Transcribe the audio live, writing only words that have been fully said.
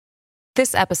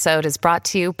This episode is brought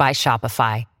to you by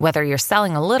Shopify. Whether you're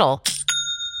selling a little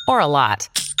or a lot,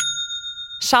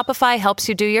 Shopify helps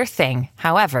you do your thing,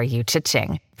 however you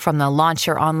cha-ching. From the launch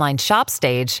your online shop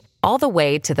stage, all the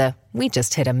way to the we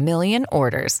just hit 1 million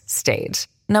orders stage.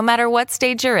 No matter what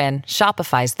stage you're in,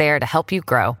 Shopify's there to help you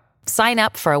grow. Sign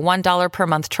up for a $1 per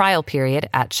month trial period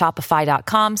at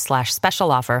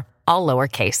shopify.com/special offer, all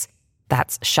lowercase.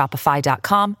 That's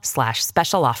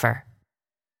shopify.com/special offer.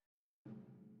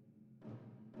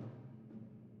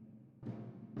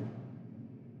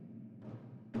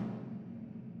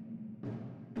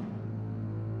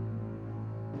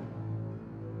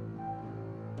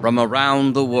 From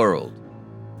around the world,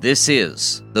 this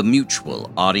is the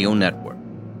Mutual Audio Network.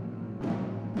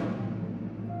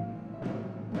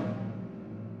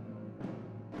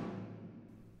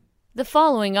 The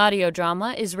following audio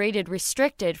drama is rated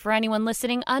restricted for anyone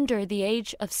listening under the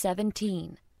age of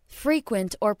 17.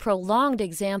 Frequent or prolonged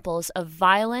examples of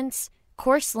violence,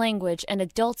 coarse language, and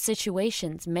adult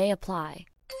situations may apply.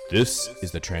 This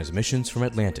is the Transmissions from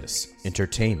Atlantis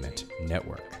Entertainment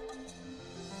Network.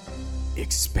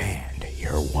 Expand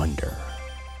your wonder.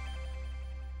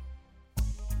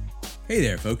 Hey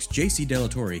there, folks. JC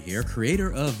Delatorre here,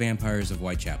 creator of Vampires of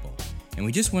Whitechapel, and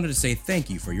we just wanted to say thank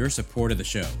you for your support of the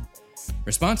show.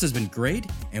 Response has been great,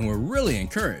 and we're really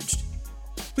encouraged.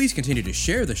 Please continue to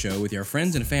share the show with your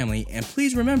friends and family, and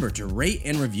please remember to rate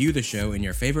and review the show in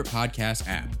your favorite podcast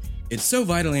app. It's so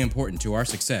vitally important to our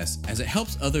success as it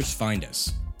helps others find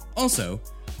us. Also,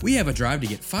 we have a drive to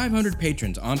get 500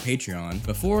 patrons on Patreon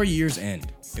before year's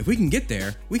end. If we can get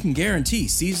there, we can guarantee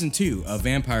Season 2 of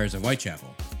Vampires of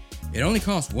Whitechapel. It only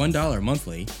costs $1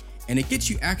 monthly, and it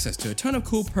gets you access to a ton of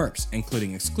cool perks,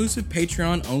 including exclusive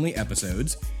Patreon-only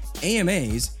episodes,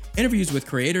 AMAs, interviews with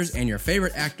creators and your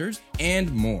favorite actors,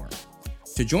 and more.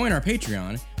 To join our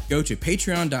Patreon, go to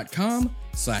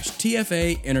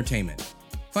patreon.com/TFA Entertainment.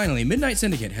 Finally, Midnight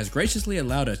Syndicate has graciously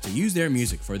allowed us to use their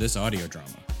music for this audio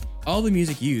drama. All the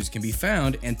music used can be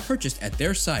found and purchased at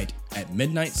their site at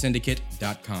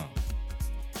midnightsyndicate.com.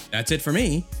 That's it for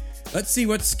me. Let's see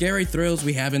what scary thrills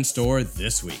we have in store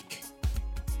this week.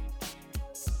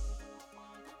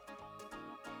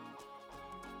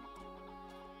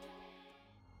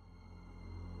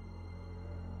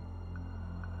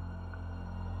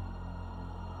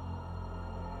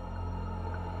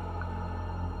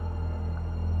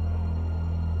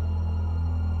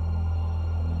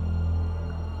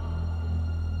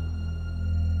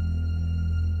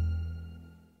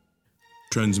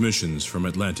 Transmissions from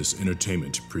Atlantis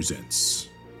Entertainment presents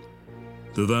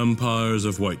The Vampires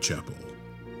of Whitechapel,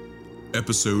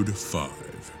 Episode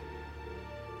 5,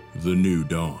 The New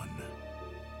Dawn.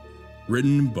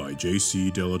 Written by J.C.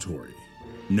 Delatorre.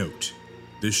 Note,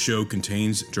 this show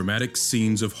contains dramatic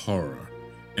scenes of horror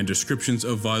and descriptions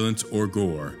of violence or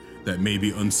gore that may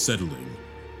be unsettling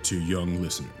to young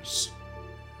listeners.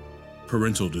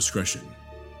 Parental discretion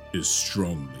is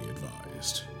strongly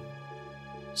advised.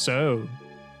 So,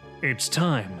 it's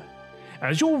time.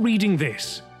 As you're reading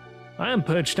this, I am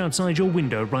perched outside your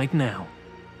window right now.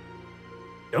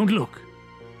 Don't look.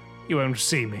 You won't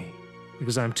see me,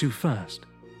 because I'm too fast.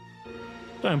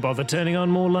 Don't bother turning on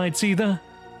more lights either.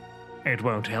 It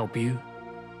won't help you.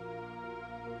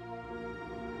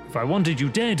 If I wanted you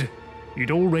dead,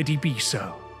 you'd already be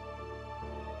so.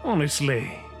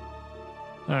 Honestly,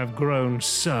 I've grown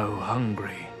so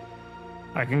hungry.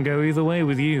 I can go either way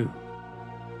with you.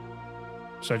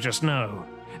 So just know,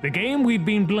 the game we've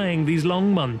been playing these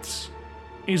long months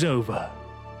is over.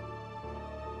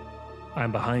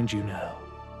 I'm behind you now.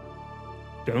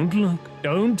 Don't look,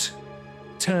 don't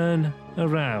turn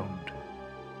around.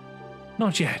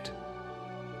 Not yet.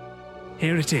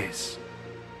 Here it is.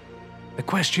 The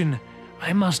question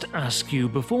I must ask you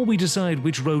before we decide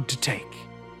which road to take.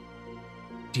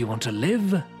 Do you want to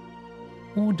live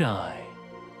or die?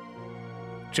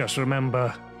 Just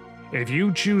remember, if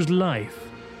you choose life,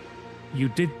 you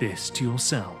did this to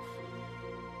yourself.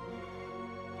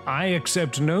 I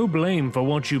accept no blame for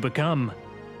what you become.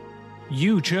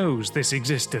 You chose this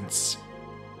existence.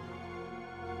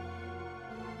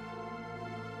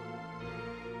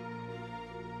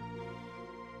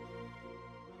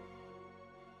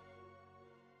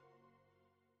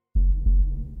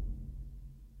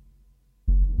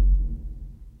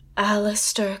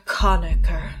 Alistair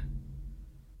Conacher.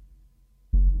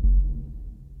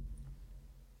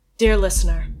 Dear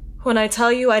listener, when I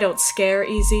tell you I don't scare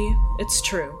easy, it's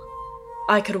true.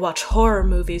 I could watch horror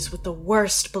movies with the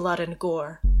worst blood and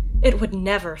gore. It would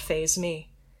never faze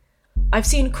me. I've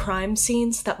seen crime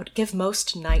scenes that would give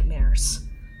most nightmares.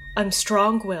 I'm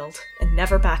strong-willed and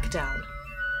never back down.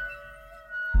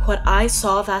 What I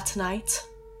saw that night,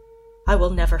 I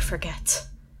will never forget.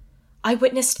 I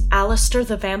witnessed Alistair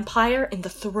the vampire in the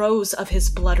throes of his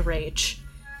blood rage.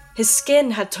 His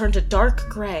skin had turned a dark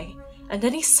grey, and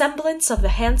any semblance of the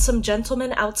handsome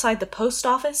gentleman outside the post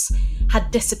office had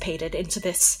dissipated into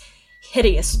this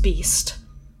hideous beast.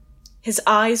 His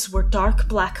eyes were dark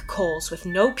black coals with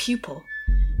no pupil,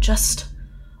 just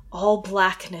all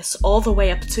blackness all the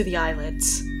way up to the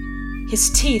eyelids. His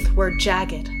teeth were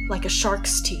jagged, like a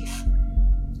shark's teeth.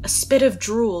 A spit of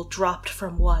drool dropped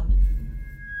from one.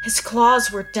 His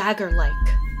claws were dagger-like,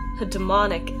 a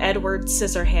demonic Edward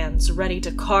Scissorhands ready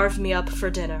to carve me up for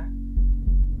dinner.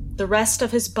 The rest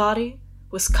of his body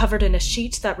was covered in a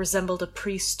sheet that resembled a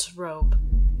priest's robe.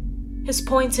 His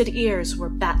pointed ears were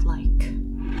bat-like.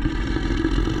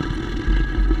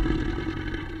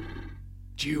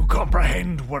 Do you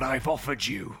comprehend what I've offered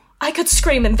you? I could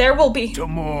scream and there will be... To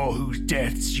more whose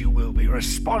deaths you will be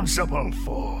responsible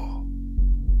for.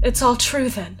 It's all true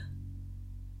then.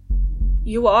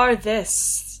 You are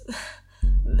this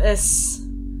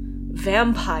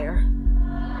vampire.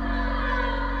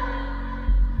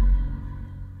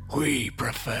 We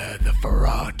prefer the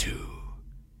Feratu,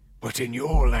 but in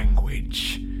your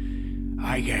language,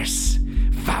 I guess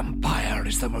vampire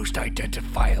is the most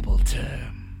identifiable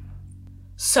term.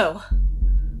 So,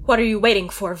 what are you waiting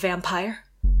for, vampire?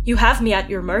 You have me at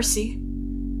your mercy.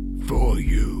 For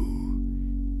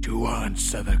you to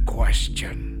answer the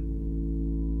question.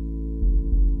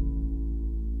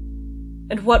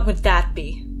 And what would that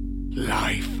be?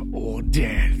 Life or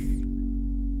death?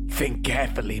 Think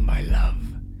carefully, my love.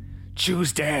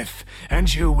 Choose death,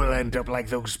 and you will end up like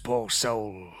those poor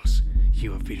souls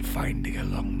you have been finding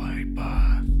along my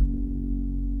path.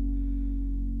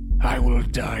 I will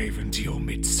dive into your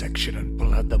midsection and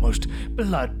pull out the most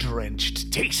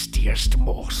blood-drenched, tastiest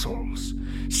morsels,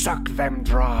 suck them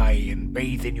dry and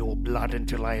bathe in your blood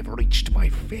until I have reached my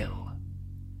fill.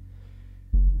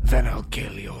 Then I'll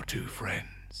kill your two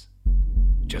friends,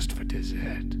 just for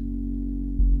dessert.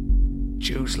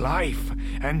 Choose life,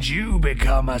 and you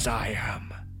become as I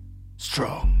am.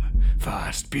 Strong,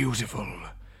 fast, beautiful.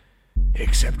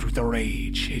 Except with the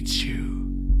rage hits you.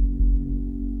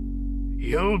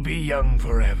 You'll be young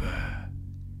forever.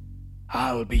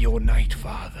 I'll be your night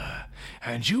father,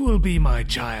 and you will be my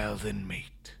child and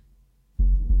mate.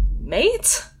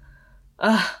 Mate?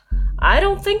 I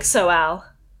don't think so, Al.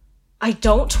 I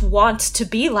don't want to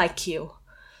be like you.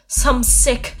 Some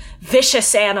sick,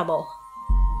 vicious animal.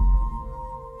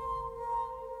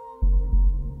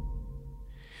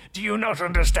 Do you not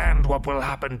understand what will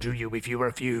happen to you if you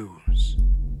refuse?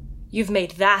 You've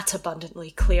made that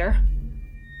abundantly clear.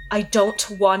 I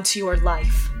don't want your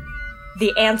life.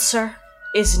 The answer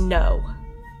is no.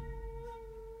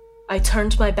 I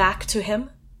turned my back to him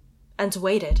and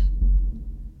waited.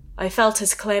 I felt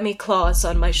his clammy claws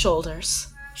on my shoulders.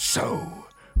 So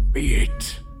be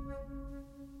it.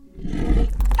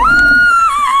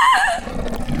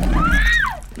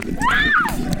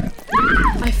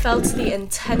 I felt the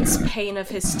intense pain of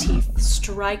his teeth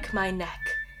strike my neck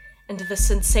and the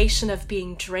sensation of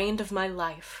being drained of my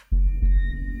life.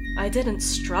 I didn't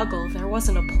struggle, there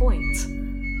wasn't a point.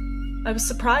 I was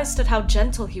surprised at how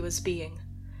gentle he was being.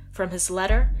 From his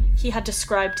letter, he had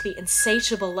described the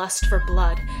insatiable lust for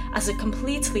blood as a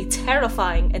completely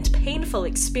terrifying and painful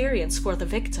experience for the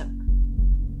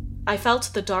victim. I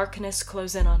felt the darkness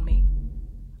close in on me.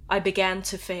 I began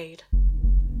to fade.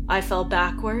 I fell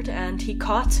backward and he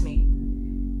caught me,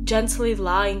 gently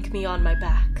lying me on my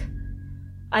back.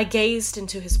 I gazed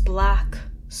into his black,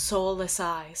 soulless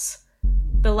eyes.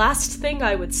 The last thing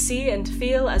I would see and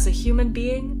feel as a human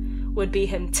being would be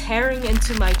him tearing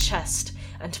into my chest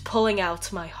and pulling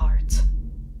out my heart.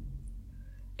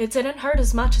 It didn't hurt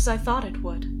as much as I thought it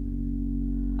would.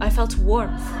 I felt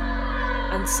warmth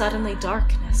and suddenly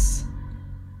darkness.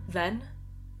 Then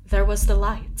there was the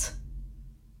light.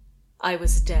 I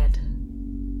was dead.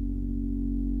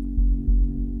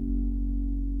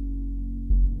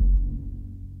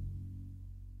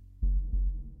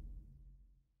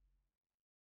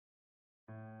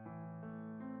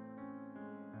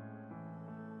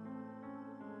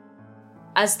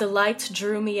 As the light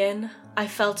drew me in, I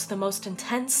felt the most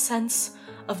intense sense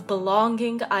of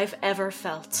belonging I've ever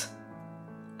felt.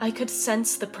 I could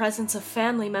sense the presence of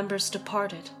family members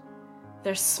departed,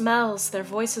 their smells, their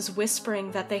voices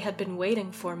whispering that they had been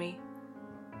waiting for me.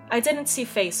 I didn't see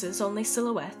faces, only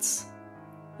silhouettes.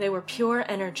 They were pure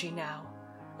energy now,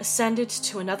 ascended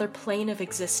to another plane of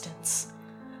existence.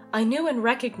 I knew and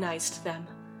recognized them,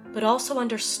 but also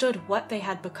understood what they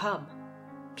had become.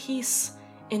 Peace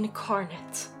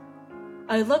incarnate.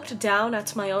 I looked down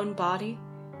at my own body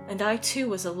and I too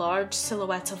was a large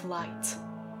silhouette of light.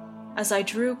 As I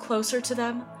drew closer to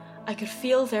them, I could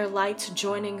feel their light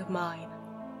joining mine.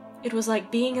 It was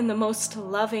like being in the most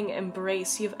loving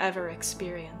embrace you've ever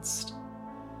experienced.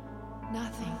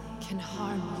 Nothing can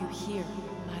harm you here,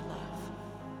 my love.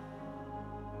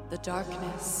 The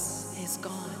darkness is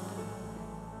gone.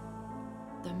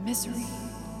 The misery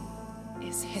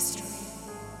is history.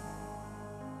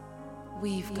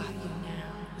 We've got you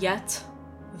now. Yet,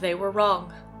 they were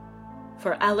wrong.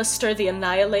 For Alistair the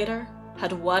Annihilator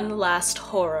had one last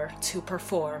horror to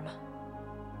perform.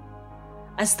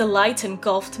 As the light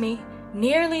engulfed me,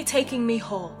 nearly taking me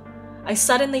whole, I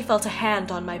suddenly felt a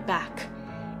hand on my back.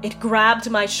 It grabbed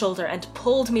my shoulder and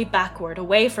pulled me backward,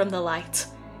 away from the light.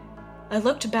 I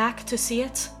looked back to see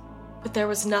it, but there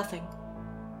was nothing.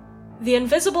 The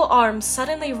invisible arm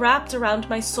suddenly wrapped around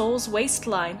my soul's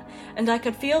waistline, and I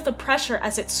could feel the pressure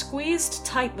as it squeezed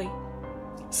tightly.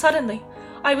 Suddenly,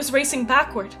 I was racing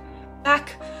backward,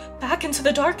 back into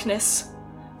the darkness.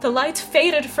 The light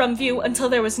faded from view until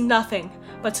there was nothing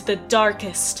but the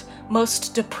darkest,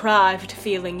 most deprived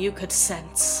feeling you could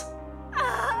sense.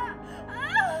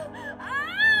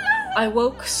 I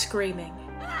woke screaming,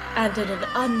 and in an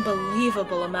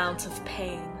unbelievable amount of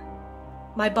pain.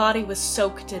 My body was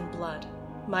soaked in blood,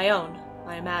 my own,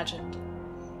 I imagined.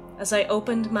 As I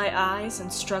opened my eyes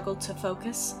and struggled to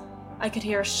focus, I could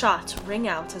hear a shot ring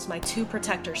out as my two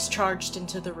protectors charged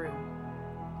into the room.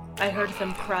 I heard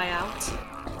them cry out,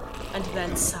 and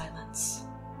then silence.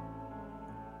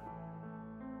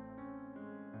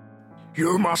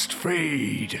 You must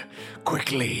feed,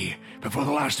 quickly, before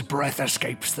the last breath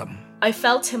escapes them. I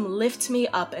felt him lift me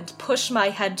up and push my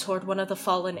head toward one of the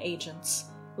fallen agents,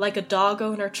 like a dog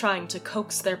owner trying to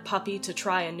coax their puppy to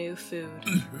try a new food.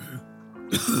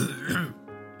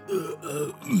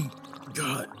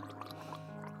 God.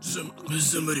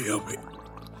 Somebody help me.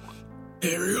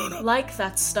 Ariana. Like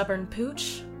that stubborn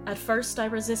pooch, at first I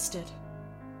resisted,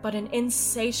 but an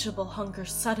insatiable hunger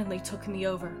suddenly took me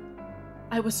over.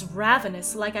 I was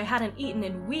ravenous, like I hadn't eaten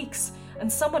in weeks, and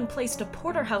someone placed a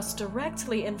porterhouse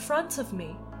directly in front of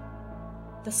me.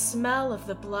 The smell of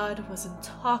the blood was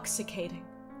intoxicating.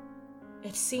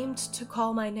 It seemed to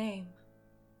call my name.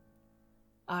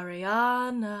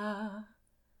 Ariana,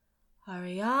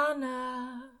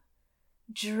 Ariana,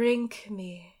 drink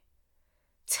me.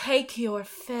 Take your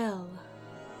fill.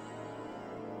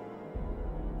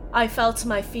 I felt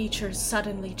my features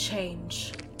suddenly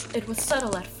change. It was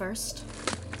subtle at first,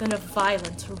 then a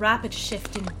violent, rapid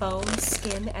shift in bone,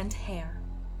 skin, and hair.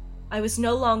 I was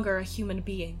no longer a human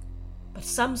being, but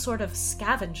some sort of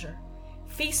scavenger,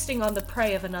 feasting on the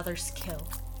prey of another's kill.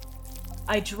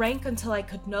 I drank until I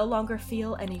could no longer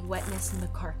feel any wetness in the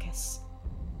carcass.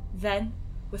 Then,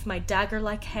 with my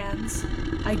dagger-like hands,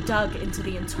 I dug into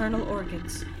the internal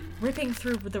organs, ripping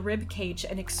through the rib cage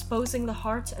and exposing the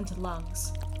heart and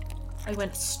lungs. I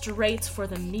went straight for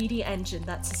the meaty engine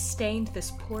that sustained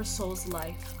this poor soul's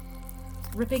life,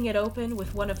 ripping it open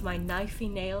with one of my knifey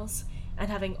nails and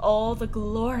having all the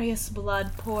glorious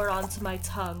blood pour onto my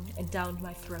tongue and down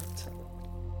my throat.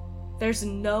 There's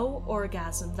no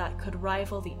orgasm that could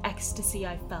rival the ecstasy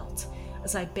I felt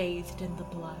as I bathed in the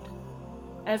blood.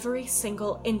 Every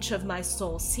single inch of my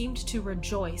soul seemed to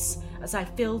rejoice as I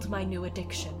filled my new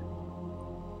addiction.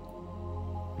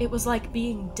 It was like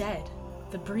being dead,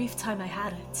 the brief time I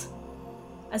had it.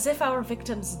 As if our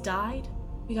victims died,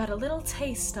 we got a little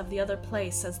taste of the other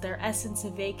place as their essence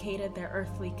vacated their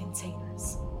earthly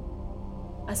containers.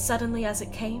 As suddenly as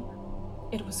it came,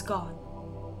 it was gone.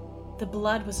 The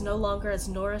blood was no longer as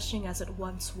nourishing as it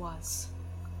once was.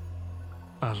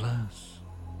 Alas,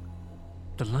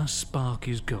 the last spark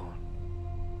is gone.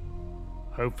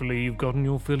 Hopefully you've gotten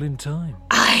your fill in time.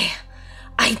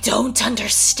 I don't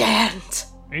understand.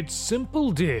 It's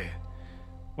simple, dear.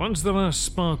 Once the last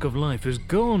spark of life is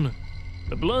gone,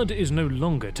 the blood is no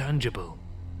longer tangible.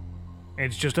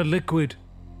 It's just a liquid,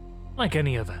 like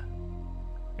any other.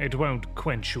 It won't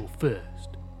quench your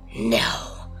thirst.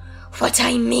 No. What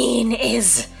I mean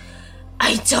is,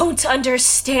 I don't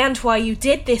understand why you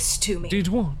did this to me. Did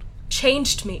what?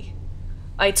 Changed me.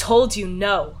 I told you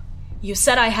no. You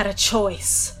said I had a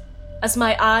choice. As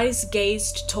my eyes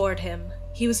gazed toward him,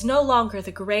 he was no longer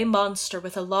the gray monster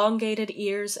with elongated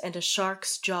ears and a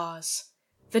shark's jaws.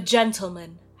 The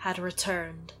gentleman had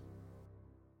returned.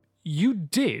 You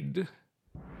did?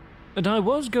 And I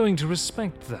was going to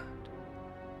respect that.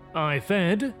 I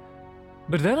fed,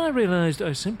 but then I realized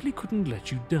I simply couldn't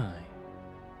let you die.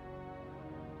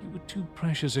 You were too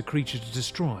precious a creature to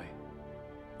destroy.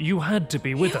 You had to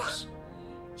be with us.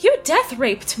 You death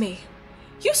raped me.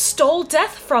 You stole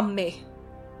death from me.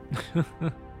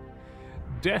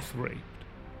 Death raped?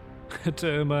 A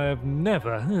term I have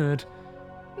never heard.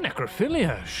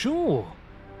 Necrophilia, sure.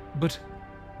 But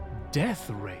death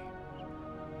raped?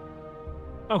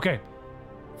 Okay,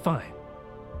 fine.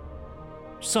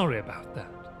 Sorry about that.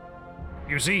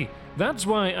 You see, that's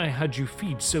why I had you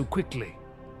feed so quickly.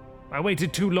 I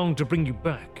waited too long to bring you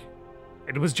back.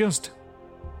 It was just...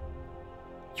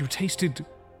 You tasted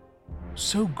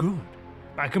so good.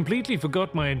 I completely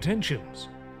forgot my intentions.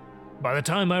 By the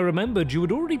time I remembered, you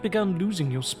had already begun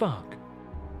losing your spark.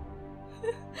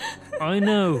 I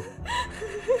know.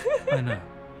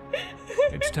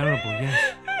 It's terrible,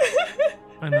 yes.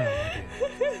 I know, my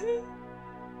dear.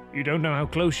 You don't know how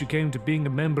close you came to being a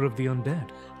member of the undead.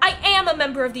 I am a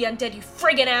member of the undead, you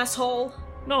friggin' asshole!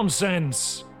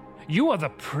 Nonsense! You are the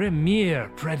premier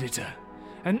predator.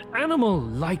 An animal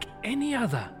like any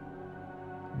other.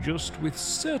 Just with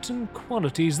certain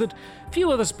qualities that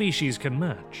few other species can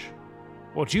match.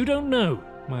 What you don't know,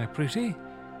 my pretty,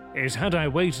 is had I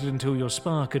waited until your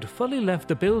spark had fully left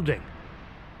the building,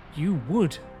 you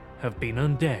would have been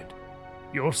undead.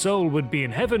 Your soul would be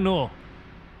in heaven or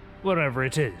wherever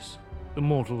it is the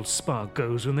mortal spark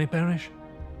goes when they perish.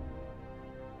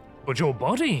 But your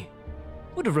body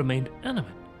would have remained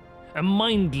animate, a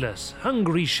mindless,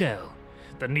 hungry shell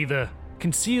that neither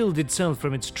concealed itself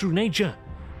from its true nature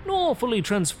nor fully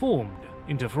transformed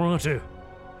into Feratu.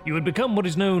 You had become what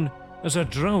is known as a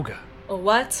Draugr. A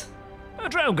what? A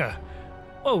Draugr.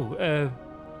 Oh,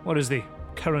 what is the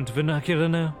current vernacular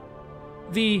now?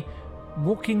 The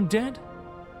Walking Dead?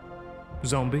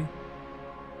 Zombie?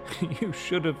 You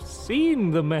should have seen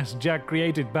the mess Jack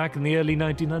created back in the early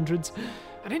 1900s.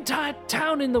 An entire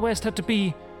town in the West had to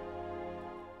be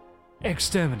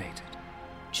exterminated.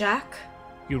 Jack?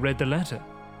 You read the letter.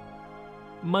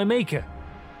 My maker,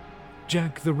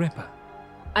 Jack the Ripper.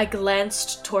 I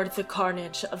glanced toward the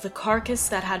carnage of the carcass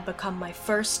that had become my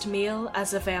first meal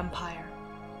as a vampire.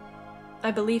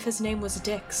 I believe his name was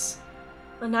Dix.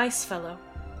 A nice fellow.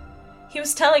 He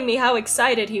was telling me how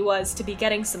excited he was to be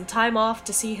getting some time off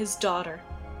to see his daughter.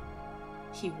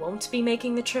 He won't be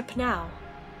making the trip now.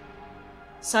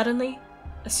 Suddenly,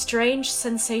 a strange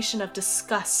sensation of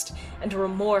disgust and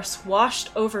remorse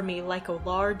washed over me like a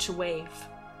large wave.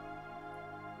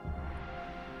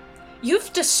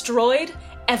 You've destroyed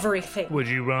everything. Would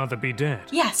you rather be dead?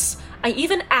 Yes, I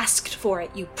even asked for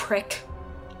it, you prick.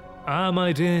 Ah,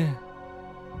 my dear.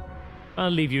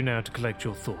 I'll leave you now to collect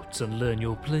your thoughts and learn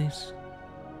your place.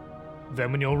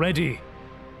 Then when you're ready,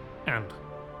 and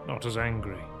not as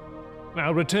angry,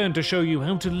 I'll return to show you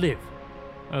how to live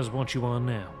as what you are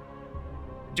now.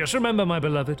 Just remember, my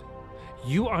beloved,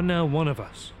 you are now one of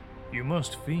us. You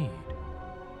must feed.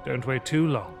 Don't wait too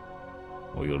long,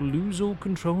 or you'll lose all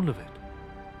control of it.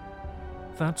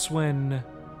 That's when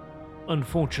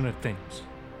unfortunate things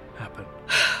happen.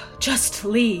 Just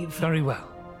leave. Very well.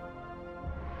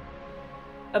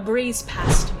 A breeze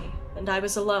passed me, and I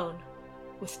was alone,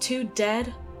 with two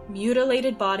dead,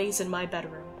 mutilated bodies in my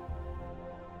bedroom.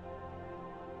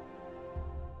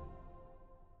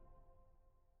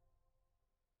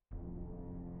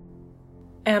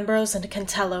 Ambrose and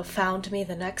Cantello found me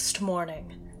the next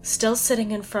morning, still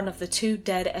sitting in front of the two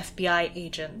dead FBI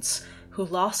agents who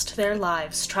lost their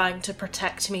lives trying to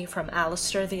protect me from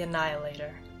Alistair the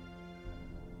Annihilator.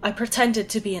 I pretended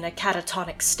to be in a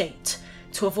catatonic state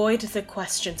to avoid the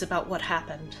questions about what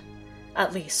happened,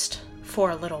 at least for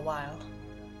a little while.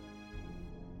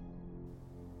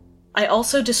 I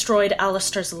also destroyed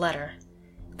Alistair's letter.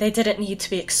 They didn't need to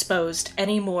be exposed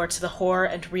any more to the horror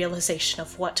and realization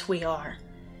of what we are.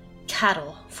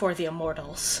 Cattle for the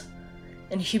immortals.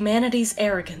 In humanity's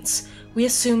arrogance, we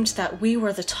assumed that we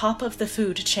were the top of the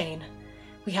food chain.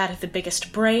 We had the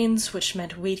biggest brains, which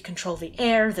meant we'd control the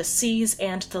air, the seas,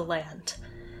 and the land.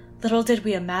 Little did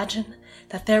we imagine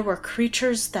that there were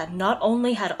creatures that not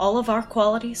only had all of our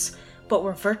qualities, but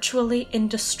were virtually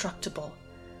indestructible.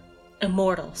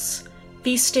 Immortals,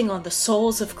 feasting on the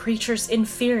souls of creatures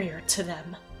inferior to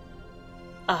them.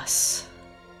 Us.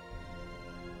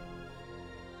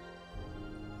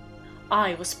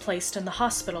 I was placed in the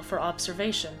hospital for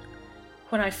observation.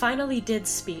 When I finally did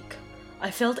speak,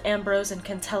 I filled Ambrose and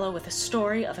Cantello with a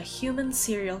story of a human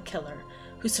serial killer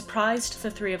who surprised the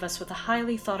three of us with a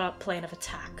highly thought-out plan of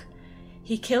attack.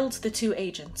 He killed the two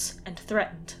agents and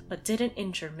threatened, but didn't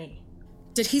injure me.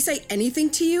 Did he say anything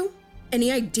to you?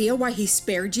 Any idea why he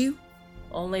spared you?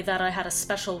 Only that I had a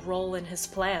special role in his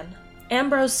plan.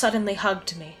 Ambrose suddenly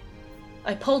hugged me.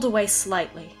 I pulled away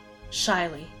slightly,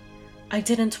 shyly. I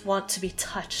didn't want to be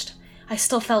touched. I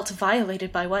still felt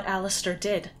violated by what Alistair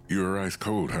did. You're ice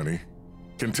cold, honey.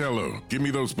 Cantello, give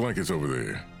me those blankets over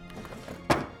there.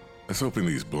 Let's open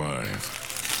these blinds.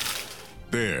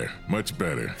 There, much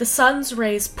better. The sun's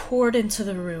rays poured into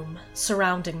the room,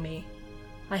 surrounding me.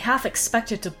 I half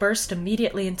expected to burst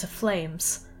immediately into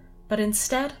flames, but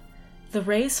instead, the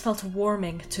rays felt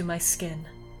warming to my skin.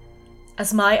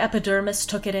 As my epidermis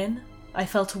took it in, I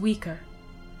felt weaker.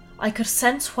 I could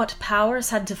sense what powers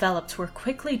had developed were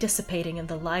quickly dissipating in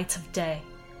the light of day.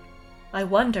 I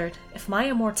wondered if my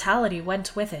immortality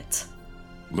went with it.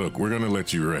 Look, we're gonna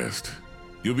let you rest.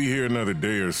 You'll be here another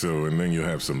day or so, and then you'll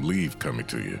have some leave coming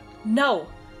to you. No.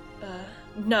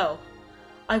 No.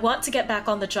 I want to get back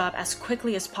on the job as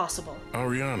quickly as possible.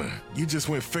 Ariana, you just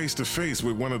went face to face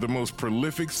with one of the most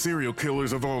prolific serial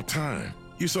killers of all time.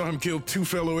 You saw him kill 2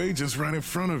 fellow agents right in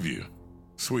front of you.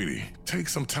 Sweetie, take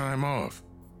some time off.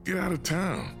 Get out of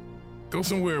town. Go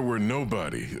somewhere where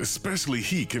nobody, especially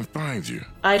he, can find you.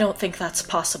 I don't think that's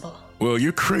possible. Well,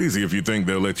 you're crazy if you think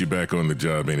they'll let you back on the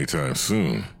job anytime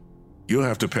soon. You'll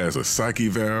have to pass a psych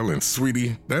eval, and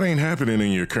sweetie, that ain't happening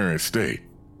in your current state.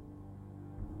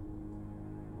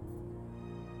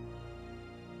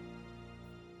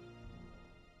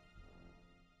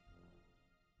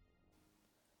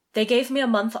 They gave me a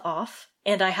month off,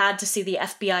 and I had to see the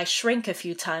FBI shrink a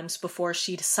few times before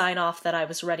she'd sign off that I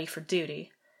was ready for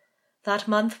duty. That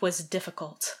month was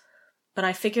difficult, but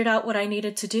I figured out what I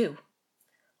needed to do.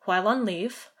 While on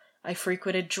leave, I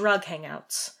frequented drug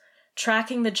hangouts,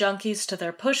 tracking the junkies to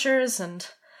their pushers, and,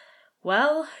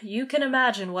 well, you can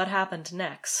imagine what happened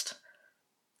next.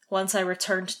 Once I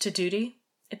returned to duty,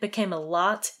 it became a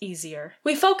lot easier.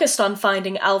 We focused on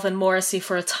finding Alvin Morrissey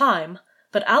for a time,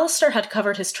 but Alistair had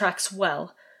covered his tracks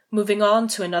well, moving on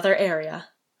to another area,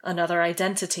 another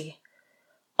identity.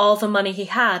 All the money he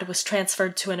had was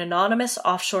transferred to an anonymous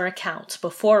offshore account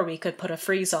before we could put a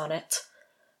freeze on it.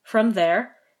 From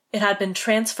there, it had been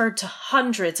transferred to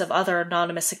hundreds of other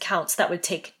anonymous accounts that would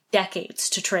take decades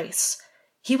to trace.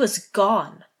 He was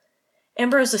gone.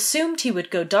 Ambrose assumed he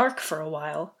would go dark for a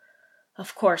while.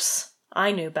 Of course,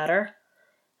 I knew better.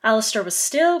 Alistair was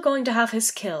still going to have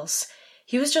his kills.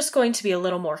 He was just going to be a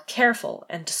little more careful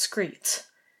and discreet.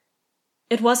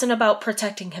 It wasn't about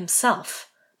protecting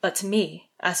himself, but me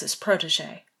as his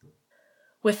protege.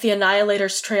 With the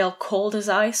Annihilator's trail cold as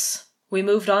ice, we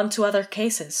moved on to other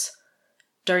cases.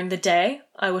 During the day,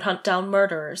 I would hunt down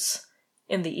murderers.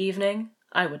 In the evening,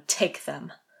 I would take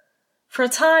them. For a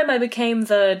time, I became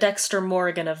the Dexter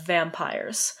Morgan of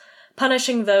vampires,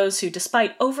 punishing those who,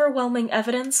 despite overwhelming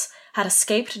evidence, had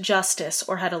escaped justice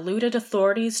or had eluded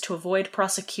authorities to avoid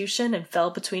prosecution and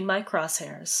fell between my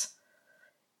crosshairs.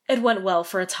 It went well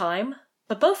for a time,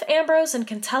 but both Ambrose and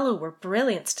Cantello were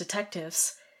brilliant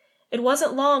detectives. It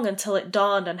wasn't long until it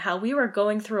dawned on how we were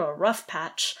going through a rough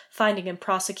patch, finding and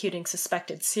prosecuting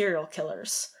suspected serial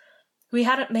killers. We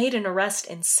hadn't made an arrest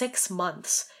in 6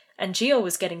 months, and Gio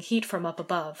was getting heat from up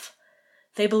above.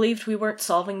 They believed we weren't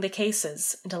solving the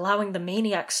cases and allowing the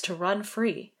maniacs to run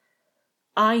free.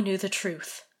 I knew the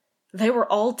truth. They were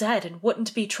all dead and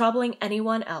wouldn't be troubling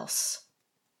anyone else.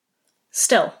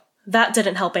 Still, that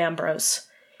didn't help Ambrose.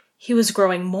 He was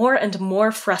growing more and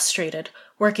more frustrated,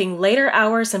 working later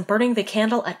hours and burning the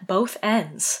candle at both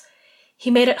ends. He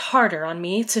made it harder on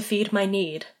me to feed my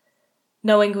need.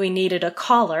 Knowing we needed a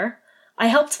caller, I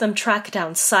helped them track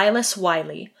down Silas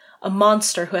Wiley, a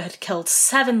monster who had killed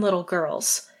 7 little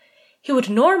girls. He would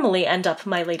normally end up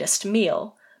my latest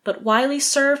meal, but Wiley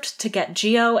served to get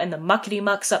Gio and the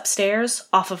muckety-mucks upstairs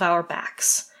off of our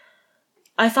backs.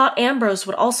 I thought Ambrose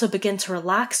would also begin to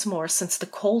relax more since the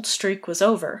cold streak was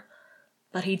over,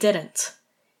 but he didn't.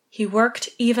 He worked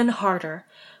even harder,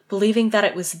 believing that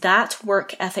it was that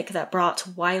work ethic that brought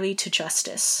Wiley to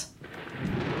justice.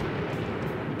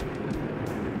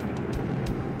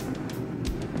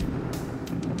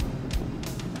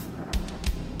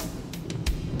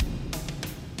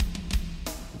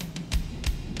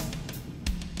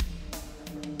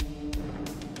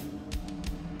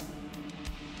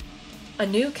 A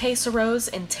new case arose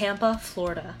in Tampa,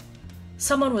 Florida.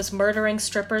 Someone was murdering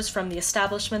strippers from the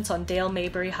establishment on Dale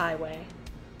Mabry Highway.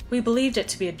 We believed it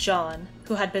to be a John,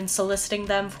 who had been soliciting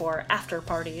them for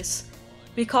after-parties.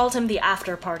 We called him the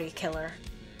after-party killer.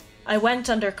 I went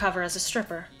undercover as a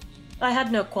stripper. I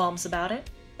had no qualms about it,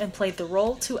 and played the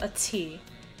role to a T.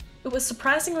 It was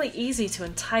surprisingly easy to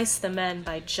entice the men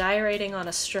by gyrating on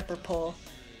a stripper pole.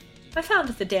 I found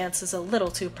the dances a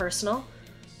little too personal,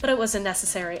 but it was a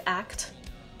necessary act.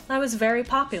 I was very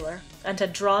popular, and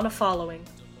had drawn a following.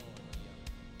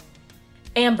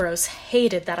 Ambrose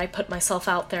hated that I put myself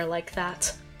out there like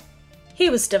that. He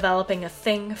was developing a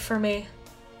thing for me.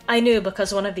 I knew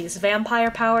because one of these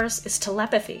vampire powers is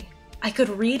telepathy. I could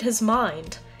read his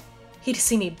mind. He'd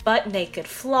see me butt naked,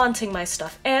 flaunting my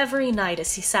stuff every night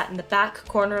as he sat in the back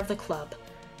corner of the club,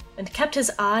 and kept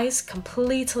his eyes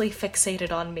completely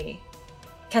fixated on me.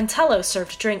 Cantello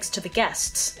served drinks to the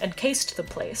guests and cased the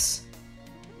place.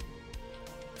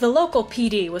 The local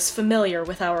PD was familiar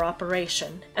with our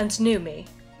operation and knew me.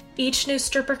 Each new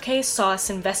stripper case saw us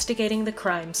investigating the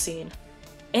crime scene.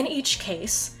 In each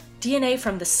case, DNA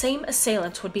from the same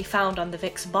assailant would be found on the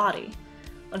Vic's body.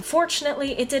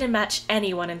 Unfortunately, it didn't match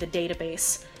anyone in the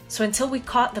database, so until we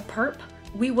caught the perp,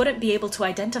 we wouldn't be able to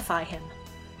identify him.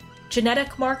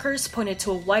 Genetic markers pointed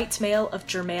to a white male of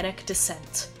Germanic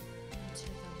descent.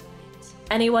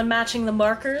 Anyone matching the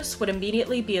markers would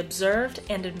immediately be observed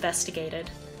and investigated.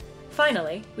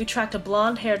 Finally, we tracked a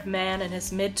blonde-haired man in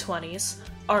his mid-20s,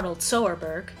 Arnold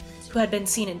Soerberg, who had been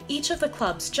seen in each of the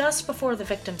clubs just before the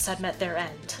victims had met their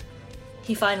end.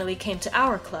 He finally came to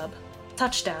our club,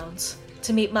 Touchdowns,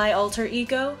 to meet my alter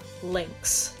ego,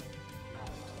 Lynx.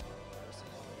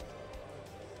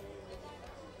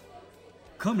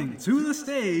 Coming to the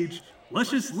stage,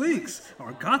 Luscious Lynx,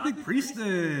 our gothic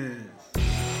priestess.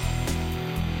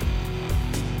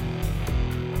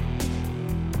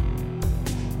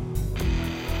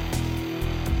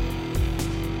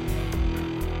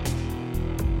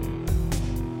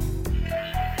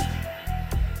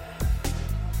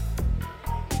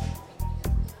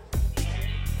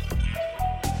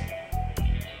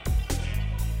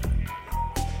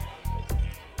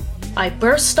 I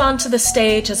burst onto the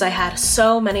stage as I had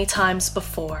so many times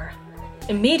before.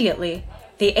 Immediately,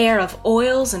 the air of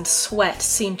oils and sweat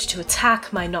seemed to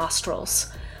attack my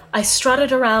nostrils. I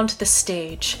strutted around the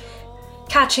stage,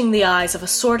 catching the eyes of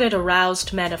assorted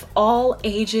aroused men of all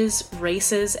ages,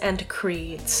 races, and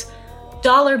creeds.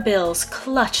 Dollar bills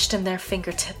clutched in their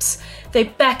fingertips. They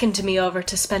beckoned me over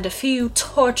to spend a few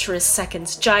torturous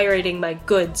seconds gyrating my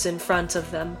goods in front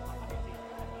of them.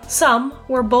 Some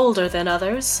were bolder than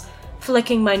others,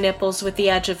 flicking my nipples with the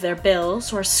edge of their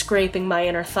bills or scraping my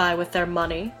inner thigh with their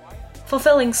money,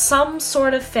 fulfilling some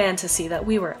sort of fantasy that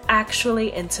we were actually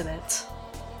intimate.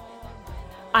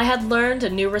 I had learned a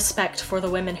new respect for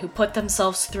the women who put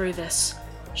themselves through this.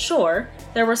 Sure,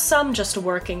 there were some just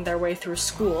working their way through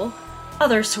school,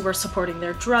 others who were supporting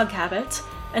their drug habit,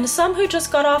 and some who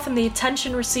just got off on the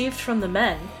attention received from the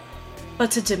men.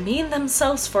 But to demean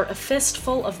themselves for a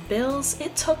fistful of bills,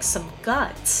 it took some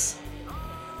guts.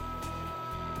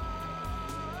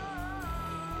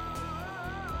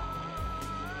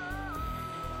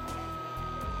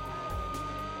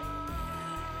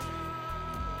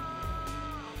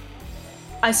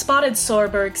 I spotted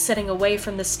Soerberg sitting away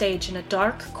from the stage in a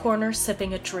dark corner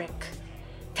sipping a drink.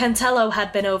 Cantello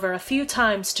had been over a few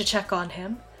times to check on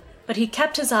him, but he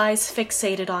kept his eyes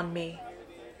fixated on me.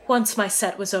 Once my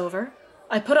set was over,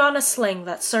 I put on a sling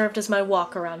that served as my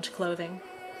walk-around clothing.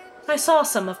 I saw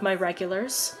some of my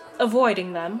regulars,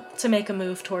 avoiding them to make a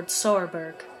move towards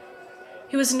Soerberg.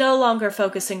 He was no longer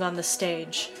focusing on the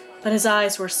stage, but his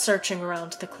eyes were searching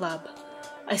around the club.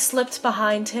 I slipped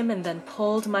behind him and then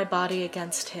pulled my body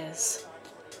against his.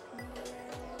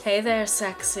 Hey there,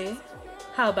 sexy.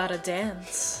 How about a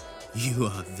dance? You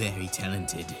are very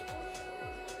talented.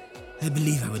 I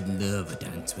believe I would love a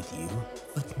dance with you,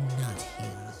 but not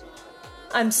here.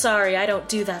 I'm sorry, I don't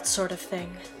do that sort of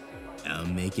thing. I'll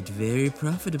make it very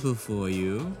profitable for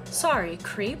you. Sorry,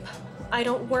 creep. I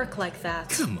don't work like that.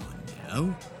 Come on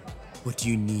now. What do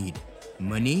you need?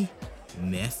 Money?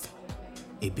 Meth?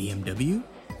 A BMW?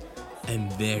 I'm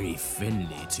very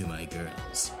friendly to my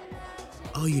girls.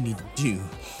 All you need to do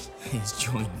is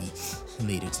join me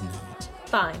later tonight.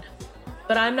 Fine.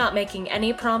 But I'm not making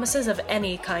any promises of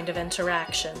any kind of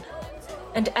interaction.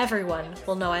 And everyone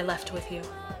will know I left with you.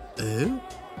 Oh?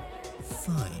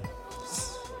 Fine.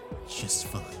 Just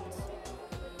fine.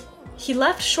 He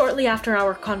left shortly after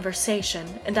our conversation,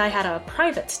 and I had a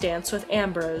private dance with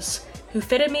Ambrose, who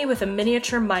fitted me with a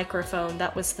miniature microphone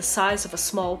that was the size of a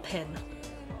small pin.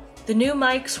 The new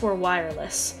mics were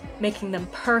wireless, making them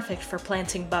perfect for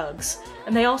planting bugs,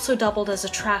 and they also doubled as a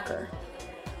tracker.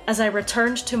 As I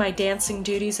returned to my dancing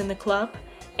duties in the club,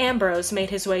 Ambrose made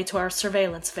his way to our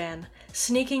surveillance van,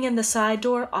 sneaking in the side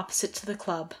door opposite to the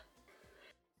club.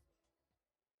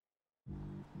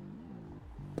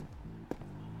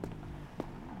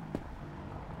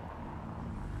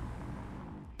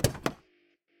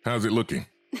 How's it looking?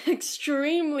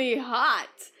 Extremely hot.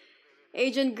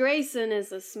 Agent Grayson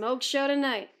is a smoke show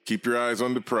tonight. Keep your eyes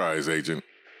on the prize, Agent.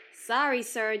 Sorry,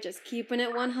 sir, just keeping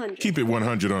it 100. Keep it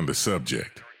 100 on the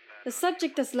subject. The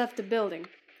subject has left the building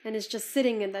and is just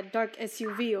sitting in that dark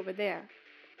SUV over there.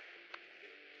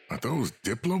 Are those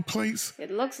Diplo plates? It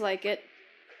looks like it.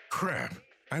 Crap,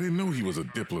 I didn't know he was a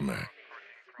diplomat.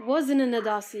 Wasn't in the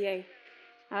dossier.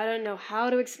 I don't know how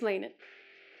to explain it.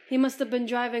 He must have been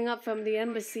driving up from the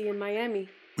embassy in Miami.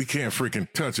 We can't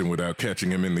freaking touch him without catching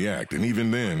him in the act, and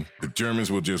even then, the Germans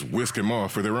will just whisk him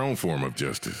off for their own form of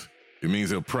justice. It means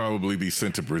he'll probably be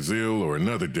sent to Brazil or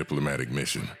another diplomatic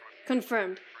mission.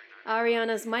 Confirmed.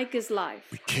 Ariana's mic is live.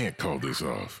 We can't call this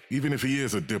off. Even if he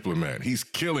is a diplomat, he's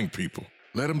killing people.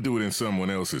 Let him do it in someone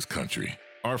else's country.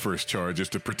 Our first charge is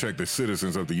to protect the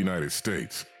citizens of the United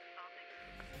States.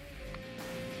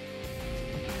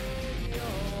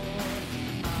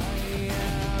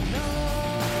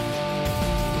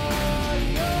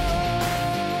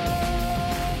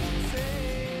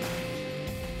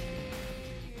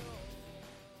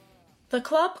 The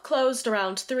club closed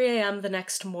around 3 a.m. the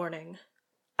next morning.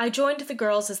 I joined the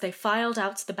girls as they filed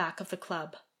out the back of the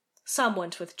club. Some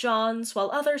went with Johns, while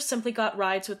others simply got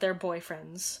rides with their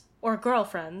boyfriends, or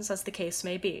girlfriends, as the case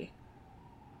may be.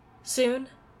 Soon,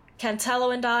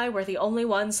 Cantello and I were the only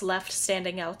ones left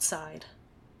standing outside.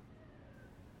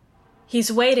 He's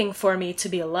waiting for me to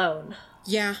be alone.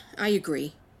 Yeah, I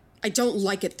agree. I don't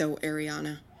like it though,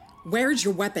 Ariana. Where's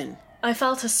your weapon? I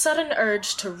felt a sudden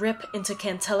urge to rip into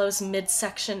Cantello's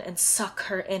midsection and suck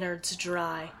her innards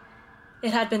dry.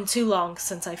 It had been too long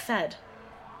since I fed.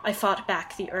 I fought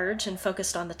back the urge and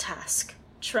focused on the task.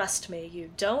 Trust me,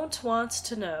 you don't want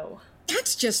to know.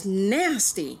 That's just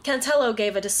nasty. Cantello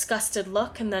gave a disgusted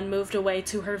look and then moved away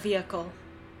to her vehicle.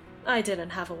 I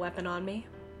didn't have a weapon on me.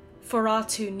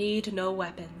 Foratu need no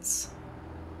weapons.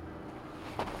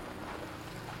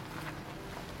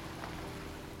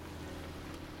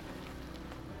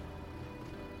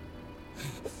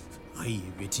 Are you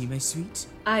ready, my sweet?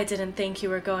 I didn't think you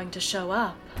were going to show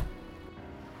up.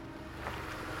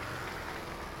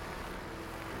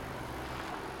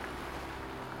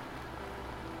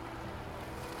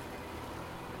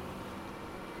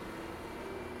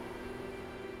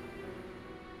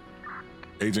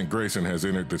 Agent Grayson has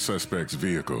entered the suspect's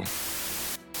vehicle.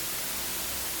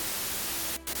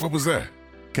 What was that?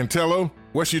 Cantello?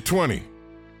 What's your 20? Stuck in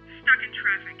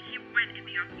traffic. He went in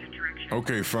the opposite direction.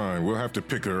 Okay, fine. We'll have to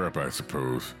pick her up, I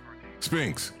suppose.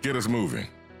 Spinks, get us moving.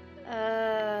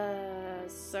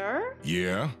 Sir?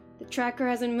 Yeah? The tracker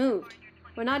hasn't moved.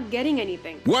 We're not getting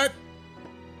anything. What?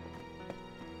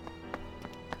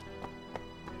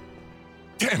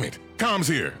 Damn it! Comms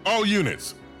here. All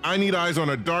units. I need eyes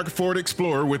on a dark Ford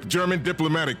Explorer with German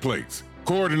diplomatic plates.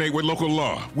 Coordinate with local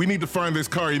law. We need to find this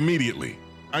car immediately.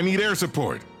 I need air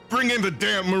support. Bring in the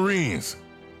damn Marines.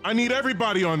 I need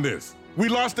everybody on this. We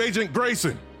lost Agent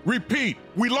Grayson. Repeat,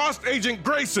 we lost Agent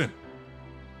Grayson.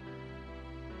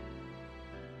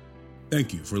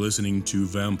 Thank you for listening to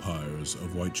Vampires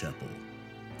of Whitechapel.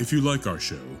 If you like our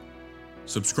show,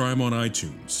 subscribe on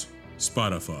iTunes,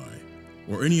 Spotify,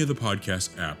 or any of the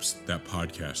podcast apps that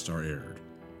podcasts are aired.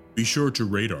 Be sure to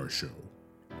rate our show.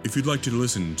 If you'd like to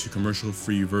listen to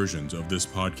commercial-free versions of this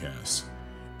podcast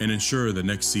and ensure the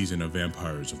next season of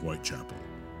Vampires of Whitechapel,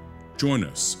 join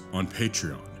us on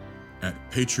Patreon at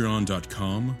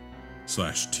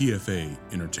patreon.com/TFA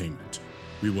Entertainment.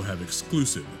 We will have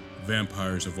exclusive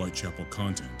Vampires of Whitechapel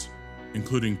content,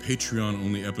 including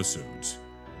Patreon-only episodes,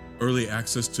 early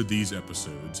access to these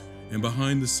episodes, and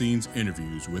behind-the-scenes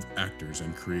interviews with actors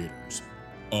and creators,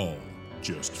 all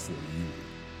just for you.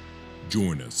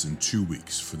 Join us in 2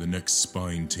 weeks for the next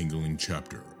spine-tingling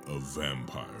chapter of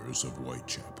Vampires of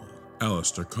Whitechapel.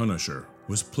 Alistair Conisher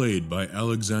was played by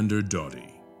Alexander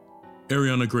Doughty.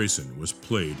 Ariana Grayson was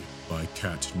played by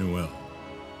Kat Noel.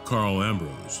 Carl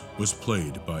Ambrose was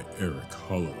played by Eric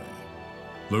Holloway.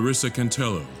 Larissa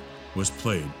Cantello was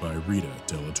played by Rita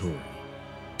Delatorre.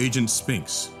 Agent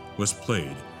Spinks was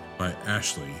played by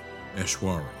Ashley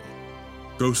Eshwari.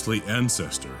 Ghostly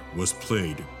Ancestor was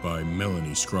played by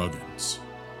Melanie Scroggins.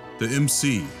 The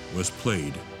MC was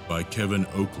played by Kevin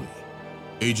Oakley.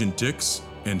 Agent Dix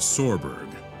and Sorberg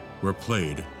were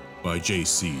played by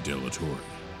J.C. Delatorre.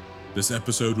 This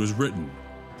episode was written,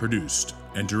 produced,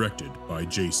 and directed by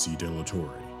J.C.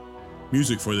 Delatorre.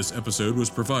 Music for this episode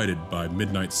was provided by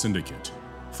Midnight Syndicate.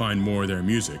 Find more of their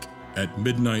music at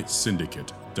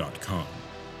midnightsyndicate.com.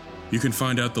 You can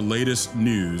find out the latest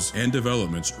news and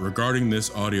developments regarding this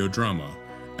audio drama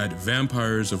at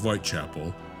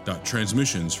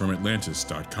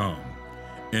vampiresofwhitechapel.transmissionsfromatlantis.com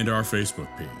and our Facebook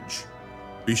page.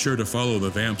 Be sure to follow the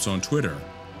Vamps on Twitter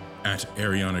at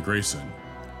Ariana Grayson,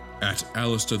 at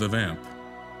Alistair the Vamp,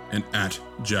 and at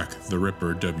Jack the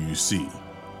Ripper WC.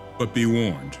 But be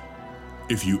warned,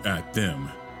 if you at them,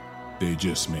 they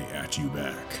just may at you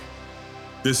back.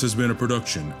 This has been a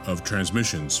production of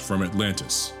Transmissions from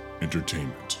Atlantis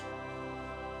Entertainment.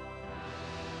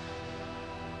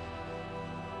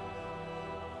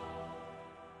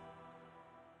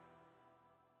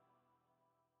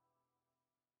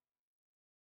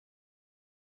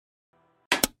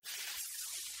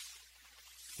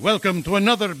 Welcome to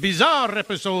another bizarre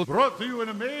episode brought to you in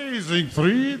amazing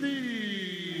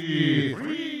 3D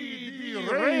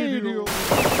radio.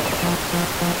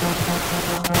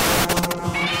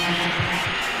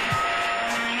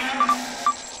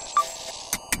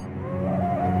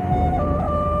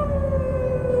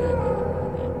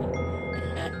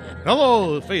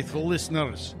 Hello, faithful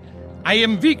listeners. I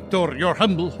am Victor, your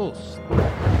humble host.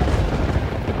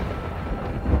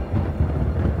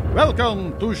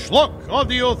 Welcome to Schlock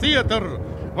Audio Theater,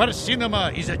 where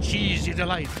cinema is a cheesy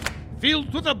delight,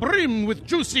 filled to the brim with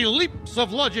juicy leaps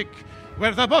of logic,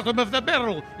 where the bottom of the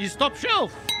barrel is top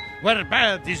shelf, where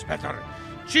bad is better,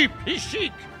 cheap is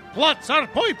chic, plots are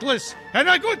pointless, and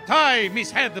a good time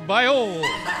is had by all.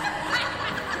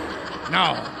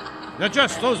 Now,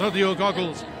 adjust those audio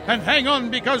goggles and hang on,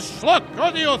 because Schlock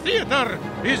Audio Theater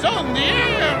is on the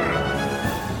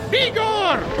air!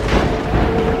 Igor!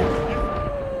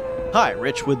 Hi,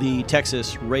 Rich with the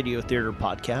Texas Radio Theater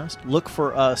Podcast. Look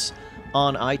for us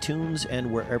on iTunes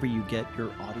and wherever you get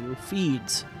your audio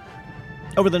feeds.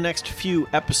 Over the next few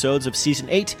episodes of Season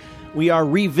 8, we are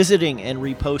revisiting and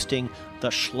reposting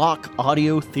the Schlock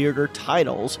Audio Theater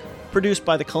titles produced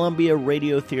by the Columbia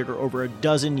Radio Theater over a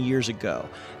dozen years ago,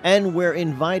 and we're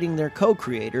inviting their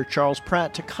co-creator, Charles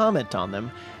Pratt, to comment on them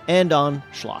and on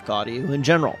Schlock Audio in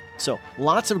general. So,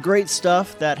 lots of great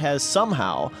stuff that has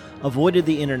somehow avoided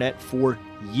the internet for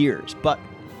years, but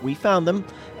we found them,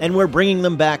 and we're bringing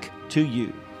them back to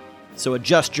you. So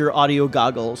adjust your audio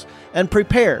goggles and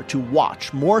prepare to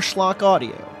watch more Schlock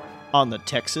Audio on the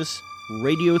Texas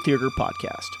Radio Theater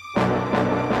Podcast.